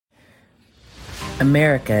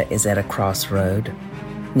America is at a crossroad.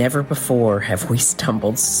 Never before have we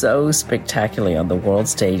stumbled so spectacularly on the world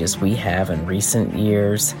stage as we have in recent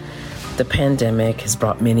years. The pandemic has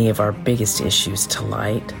brought many of our biggest issues to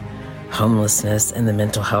light. Homelessness and the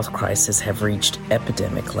mental health crisis have reached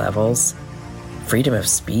epidemic levels. Freedom of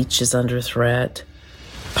speech is under threat.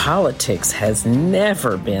 Politics has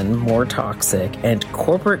never been more toxic, and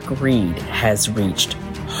corporate greed has reached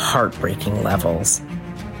heartbreaking levels.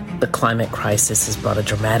 The climate crisis has brought a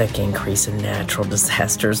dramatic increase in natural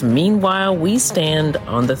disasters. Meanwhile, we stand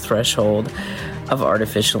on the threshold of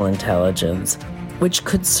artificial intelligence, which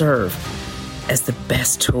could serve as the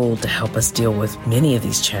best tool to help us deal with many of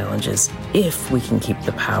these challenges if we can keep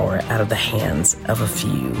the power out of the hands of a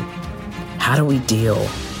few. How do we deal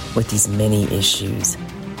with these many issues?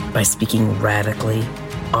 By speaking radically,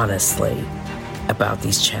 honestly about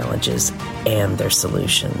these challenges and their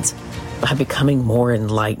solutions. By becoming more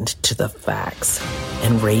enlightened to the facts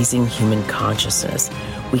and raising human consciousness,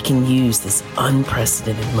 we can use this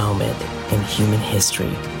unprecedented moment in human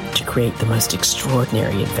history to create the most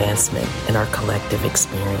extraordinary advancement in our collective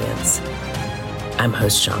experience. I'm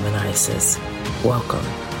host Shaman Isis. Welcome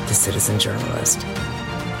to Citizen Journalist.